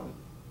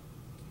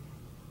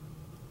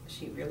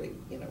she really,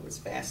 was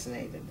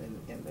fascinated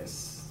in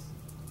this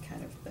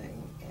kind of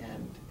thing,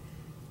 and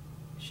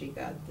she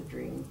got the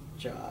dream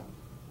job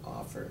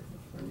offer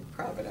from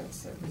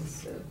Providence. It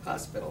was a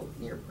hospital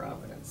near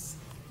Providence.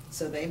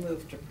 So they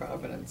moved to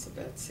Providence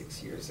about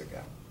 6 years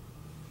ago,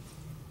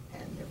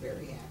 and they're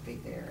very happy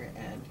there.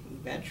 And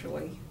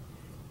eventually,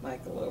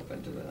 Michael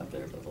opened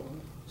another little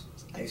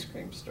ice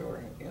cream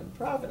store in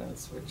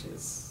Providence, which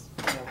is,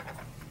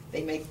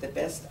 they make the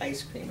best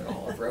ice cream in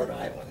all of Rhode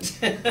Island.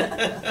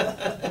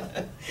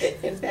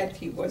 In fact,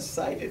 he was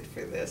cited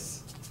for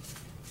this.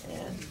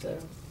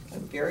 And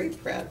I'm very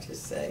proud to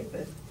say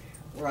that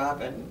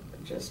Robin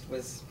just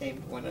was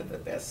named one of the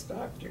best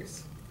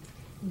doctors.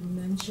 You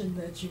mentioned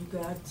that you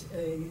got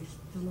the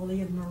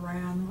Lillian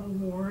Moran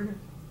Award.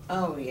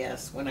 Oh,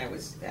 yes, when I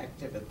was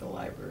active at the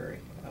library,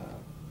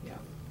 yeah.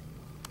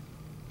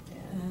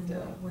 And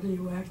what are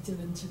you active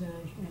in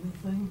today?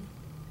 Anything?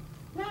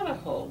 Not a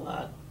whole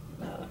lot,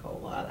 not a whole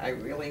lot. I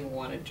really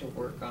wanted to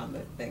work on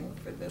the thing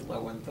for the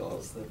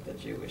Lowenthals that the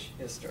Jewish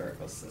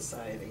Historical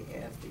Society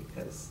had,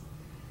 because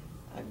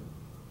I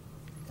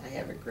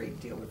have a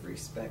great deal of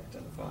respect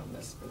and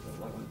fondness for the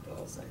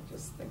Lowenthals. I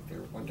just think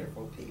they're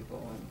wonderful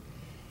people, and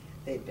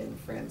they've been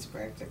friends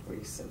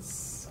practically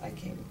since I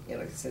came,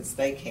 since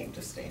they came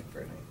to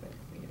Stanford, I think.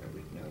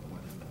 We've known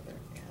one another,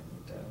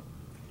 and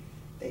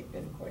they've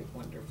been quite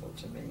wonderful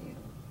to me. And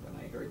when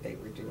I heard they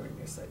were doing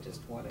this, I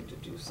just wanted to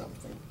do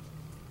something.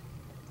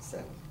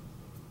 So,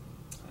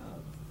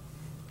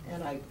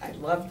 and I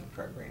love the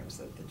programs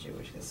that the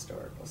Jewish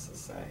Historical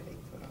Society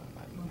put on.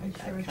 I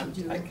come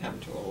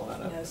to a lot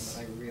of them, and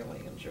I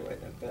really enjoy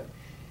them. But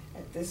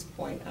at this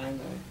point, I'm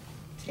a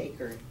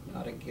taker,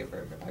 not a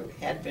giver. I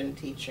had been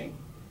teaching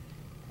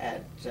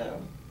at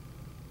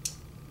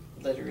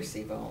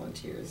Literacy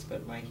Volunteers,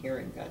 but my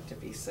hearing got to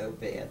be so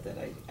bad that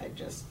I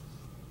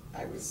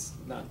was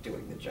not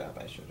doing the job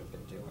I should have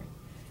been doing.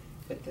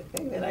 But the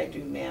thing that I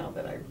do now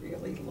that I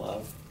really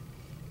love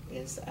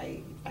is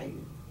I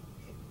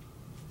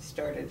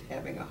started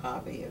having a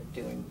hobby of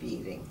doing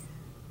beading.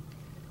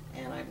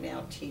 And I'm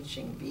now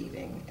teaching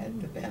beading at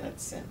the Bennett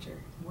Center.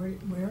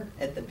 Where?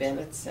 At the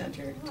Bennett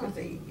Center to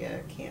the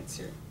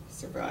cancer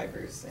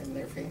survivors and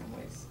their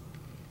families.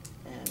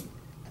 And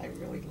I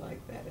really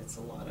like that. It's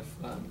a lot of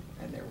fun,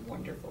 and they're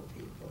wonderful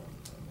people.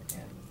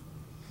 And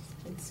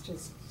it's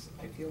just,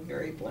 I feel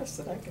very blessed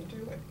that I can do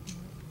it.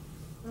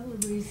 Well,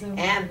 Louise,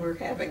 and we're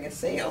having a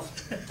sale.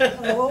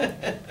 Oh.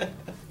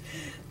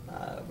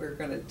 We're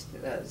going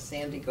to,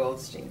 Sandy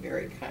Goldstein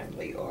very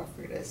kindly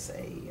offered us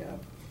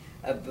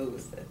a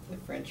booth at the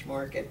French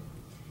Market,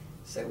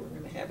 so we're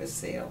going to have a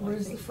sale.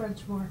 Where's the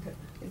French Market?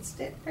 It's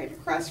right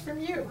across from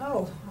you.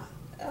 Oh.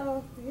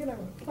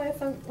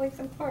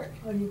 Latham Park.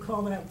 Oh, you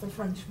call that the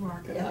French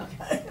Market? Yeah,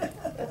 okay.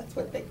 That's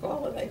what they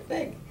call it, I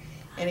think.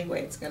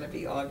 Anyway, it's going to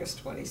be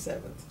August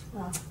 27th,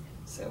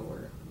 so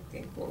we're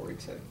looking forward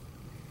to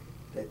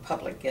the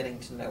public getting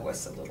to know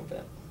us a little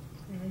bit.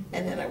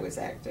 And then I was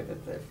active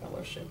at the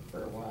fellowship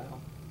for a while.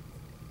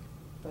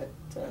 But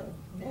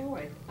now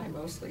I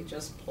mostly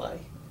just play.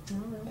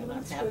 And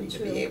I'm happy to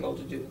be able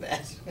to do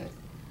that.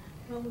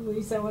 Well,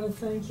 Louise, I want to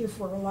thank you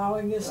for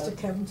allowing us to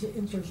come to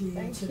interview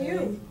you today. Thank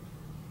you.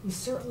 You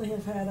certainly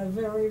have had a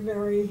very,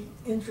 very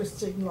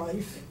interesting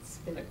life. It's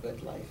been a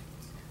good life.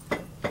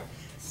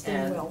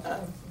 Stay well.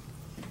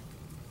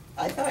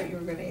 I thought you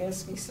were going to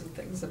ask me some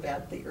things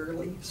about the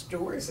early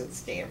stores at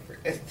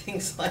Stanford and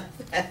things like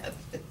that.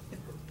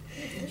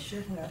 You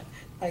should have.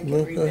 I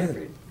can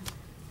remember.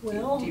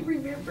 Well, do you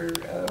remember?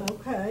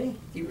 Okay.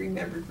 Do you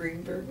remember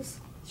Greenberg's?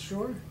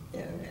 Sure.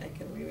 Yeah, I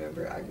can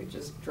remember. I would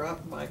just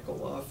drop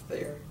Michael off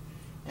there,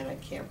 and I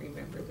can't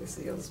remember the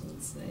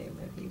salesman's name,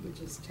 and he would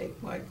just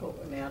take Michael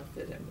and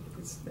outfit him.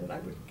 Then I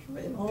would come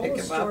in and pick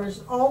him up.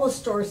 All the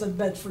stores at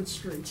Bedford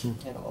Street.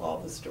 And all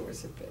the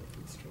stores at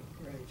Bedford Street,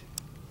 right.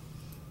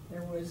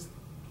 There was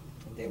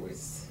There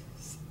was,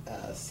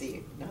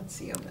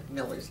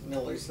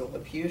 Miller's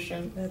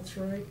Lilliputian. That's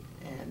right.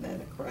 And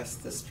then across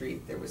the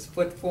street, there was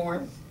Foot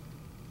Form.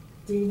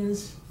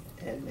 Dina's.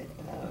 And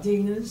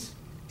Dina's.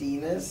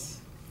 Dina's.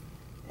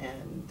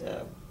 And,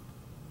 oh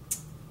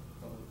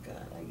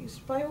God, I used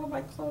to buy all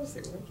my clothes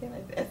there. What can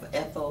I,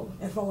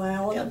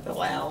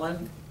 Ethel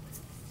Allen.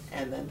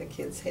 And then the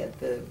kids had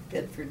the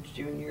Bedford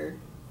Junior.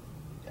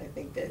 I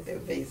think that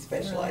they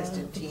specialized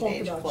in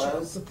teenage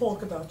clothes. The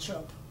polka dot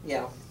shop.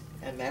 Yeah,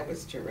 and that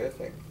was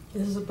terrific.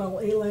 Isabel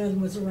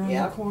Eland was around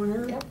the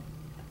corner. Yep.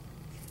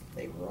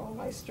 They were all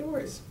my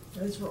stores.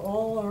 Those were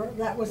all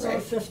that was our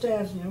Right. Fifth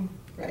Avenue.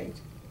 Right,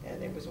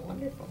 and it was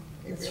wonderful.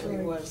 It That's really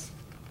right. was.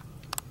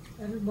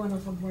 Every one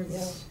of them was.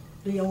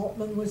 Yeah. B.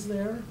 Altman was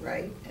there.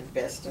 Right, and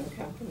Best and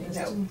Company. Best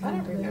No, and I don't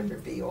Company. remember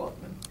B.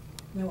 Altman.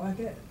 No,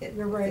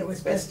 you're right, it was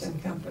It's Best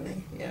and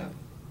Company. Yeah.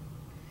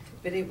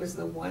 But it was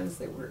the ones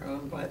that were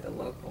owned by the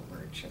local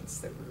merchants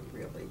that were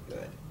really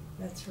good.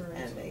 That's right.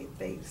 And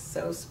they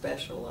so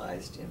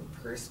specialized in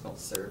personal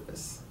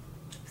service.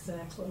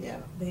 Exactly.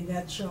 Yeah. The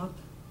net shop.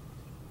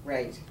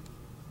 Right.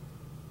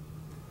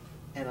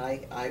 And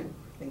I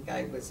think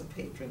I was a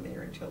patron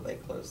there until they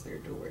closed their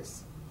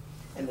doors.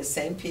 And the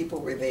same people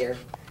were there.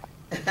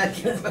 I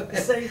don't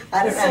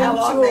know how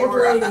long they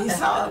were,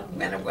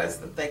 when it was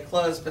that they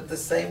closed, but the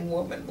same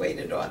woman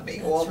waited on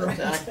me all the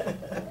That's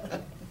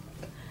time.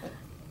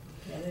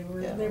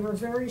 Yeah, they were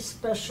very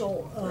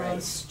special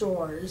Right.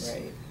 stores.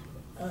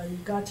 Right, You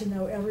got to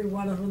know every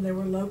one of them. They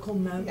were local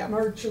Yep.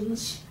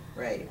 merchants.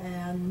 right.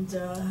 And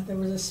there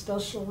was a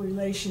special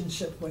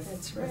relationship with,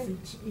 That's right.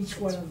 with each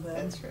one of them.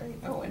 That's right.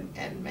 Oh,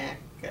 and Mac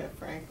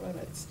Franklin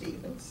at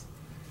Stevens.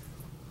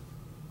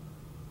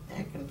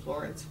 Mac and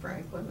Florence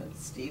Franklin at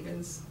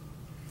Stevens.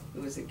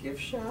 It was a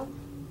gift shop.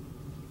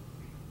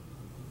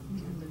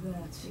 Remember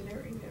that. You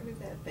never remember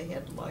that? They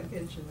had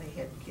luggage and they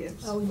had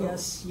gifts. Oh,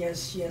 yes,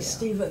 yes, yes, Yeah.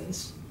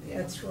 Stevens. Yeah.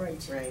 That's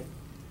right. Right.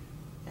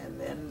 And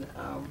then,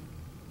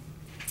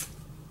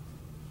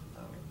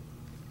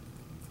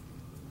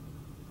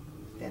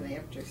 then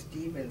after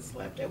Stevens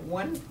left, at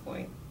one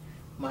point,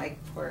 Mike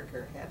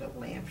Parker had a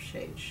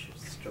lampshade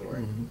store,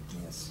 Mhm.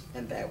 Yes,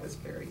 and that was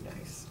very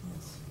nice.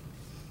 yes.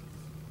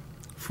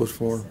 Foot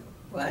Form.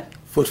 What?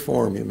 Foot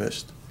Form you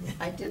missed.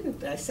 I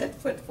didn't, I said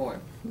Foot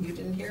Form. You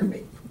didn't hear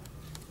me.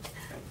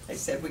 I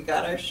said we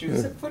got our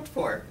shoes at Foot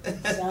Form.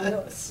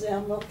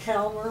 Samuel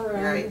Calmer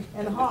Right.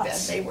 and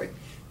Hotz.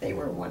 They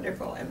were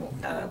wonderful, and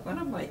one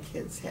of my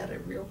kids had a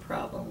real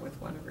problem with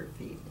one of her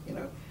feet. You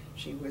know,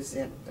 she was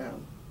in,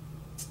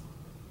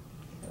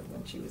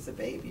 when she was a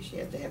baby, she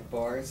had to have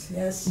bars.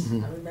 Yes,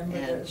 Mhm. I remember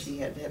And this. she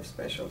had to have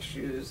special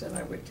shoes, and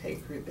I would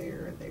take her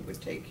there, and they would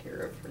take care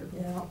of her.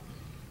 Yeah,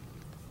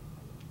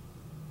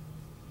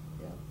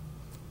 Yeah.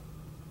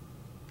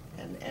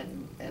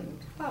 And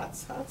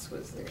Hotz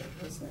was there,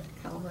 wasn't it?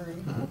 Calmer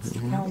and Hotz?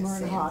 Mhm. Calmer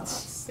and Sam Hotz.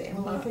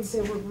 Sam Well, I think Hotz.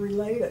 they were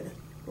related.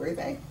 Were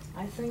they?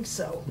 I think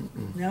so.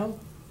 Mm-mm. No?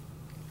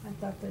 I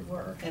thought they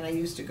were. And I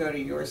used to go to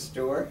your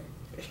store.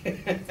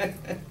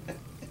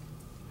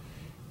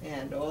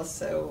 And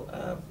also,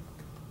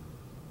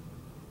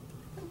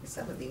 what were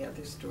some of the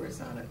other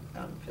stores on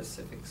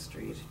Pacific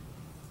Street?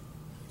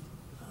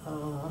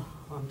 On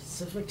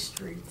Pacific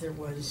Street, there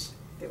was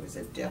There was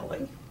a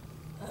deli.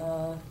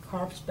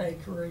 Carp's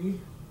Bakery.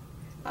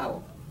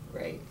 Oh,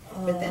 right.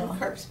 But then Carp's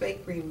Carp's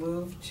Bakery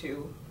moved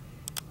to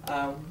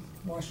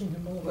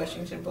Washington Boulevard.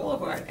 Washington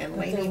Boulevard, and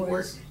But there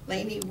was-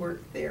 Lainey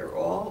worked there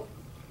all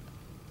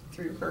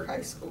through her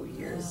high school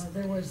years.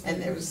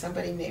 And there was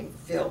somebody named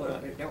Phil, I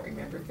don't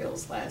remember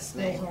Phil's last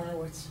Phil name.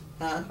 Horowitz.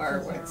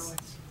 Horowitz.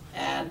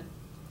 And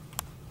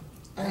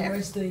There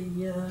was the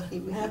he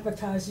was-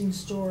 appetizing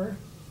store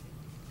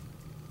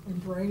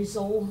in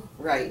Brazel,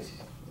 Right,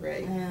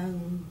 right.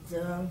 and,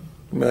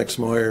 Max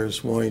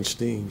Myers,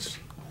 Weinstein's.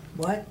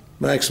 what?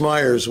 Max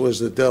Myers was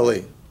the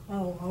deli.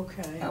 Oh,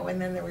 okay. Oh,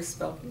 and then there was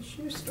Spelky's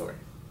Shoe Store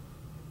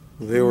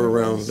They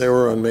were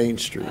on Main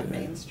Street. on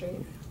Main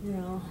Street.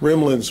 Yeah.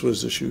 Rimland's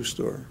was the shoe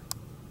store.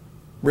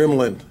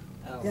 Rimland,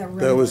 Oh. Yeah,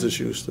 that was the Rimland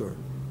shoe store.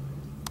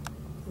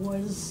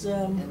 Was,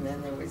 And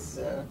then there was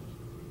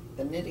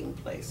the knitting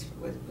place,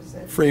 was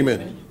that?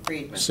 Freeman.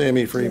 Friedman.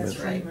 Sammy Freeman. yes,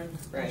 Right, Freeman.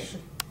 right.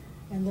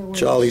 And there was.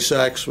 Charlie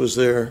Sachs was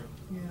there.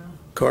 Yeah.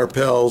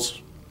 Carpel's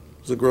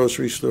was the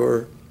grocery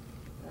store.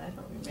 I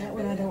don't remember. That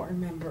one I don't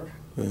remember.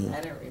 Yeah,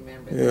 I don't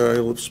remember. Yeah,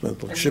 I spent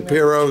I remember-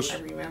 Shapiro's. I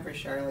remember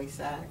Charlie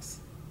Sachs.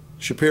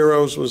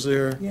 Shapiro's was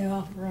there.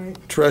 Yeah, right.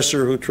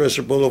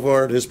 Tresser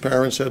Boulevard, his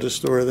parents had a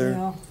store there.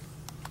 Yeah.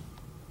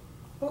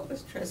 What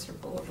was Tresser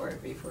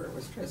Boulevard before it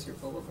was Tresser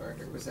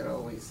Boulevard, or was it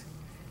always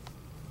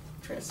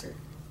Tresser?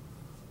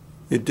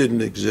 It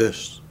didn't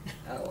exist.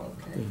 Oh,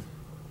 okay.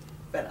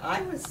 But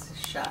I was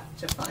shocked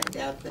to find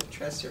out that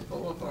Tresser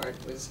Boulevard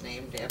was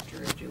named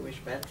after a Jewish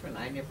veteran.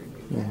 I never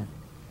knew that.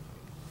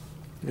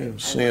 Yeah,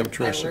 Sam I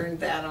Tresser. learned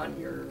that on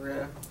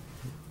your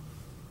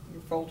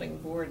folding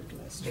board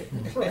list.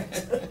 Right.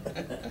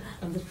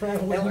 On the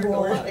traveling I learned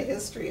board. a lot of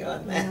history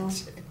on that.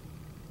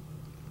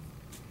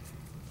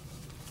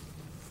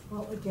 Yeah.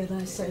 Well, again,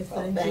 I say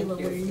Well, thank you,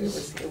 It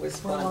Louise, was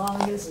for fun.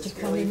 allowing It us to was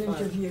come really and fun.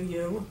 interview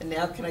you. And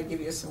now can I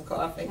give you some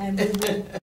coffee? And we will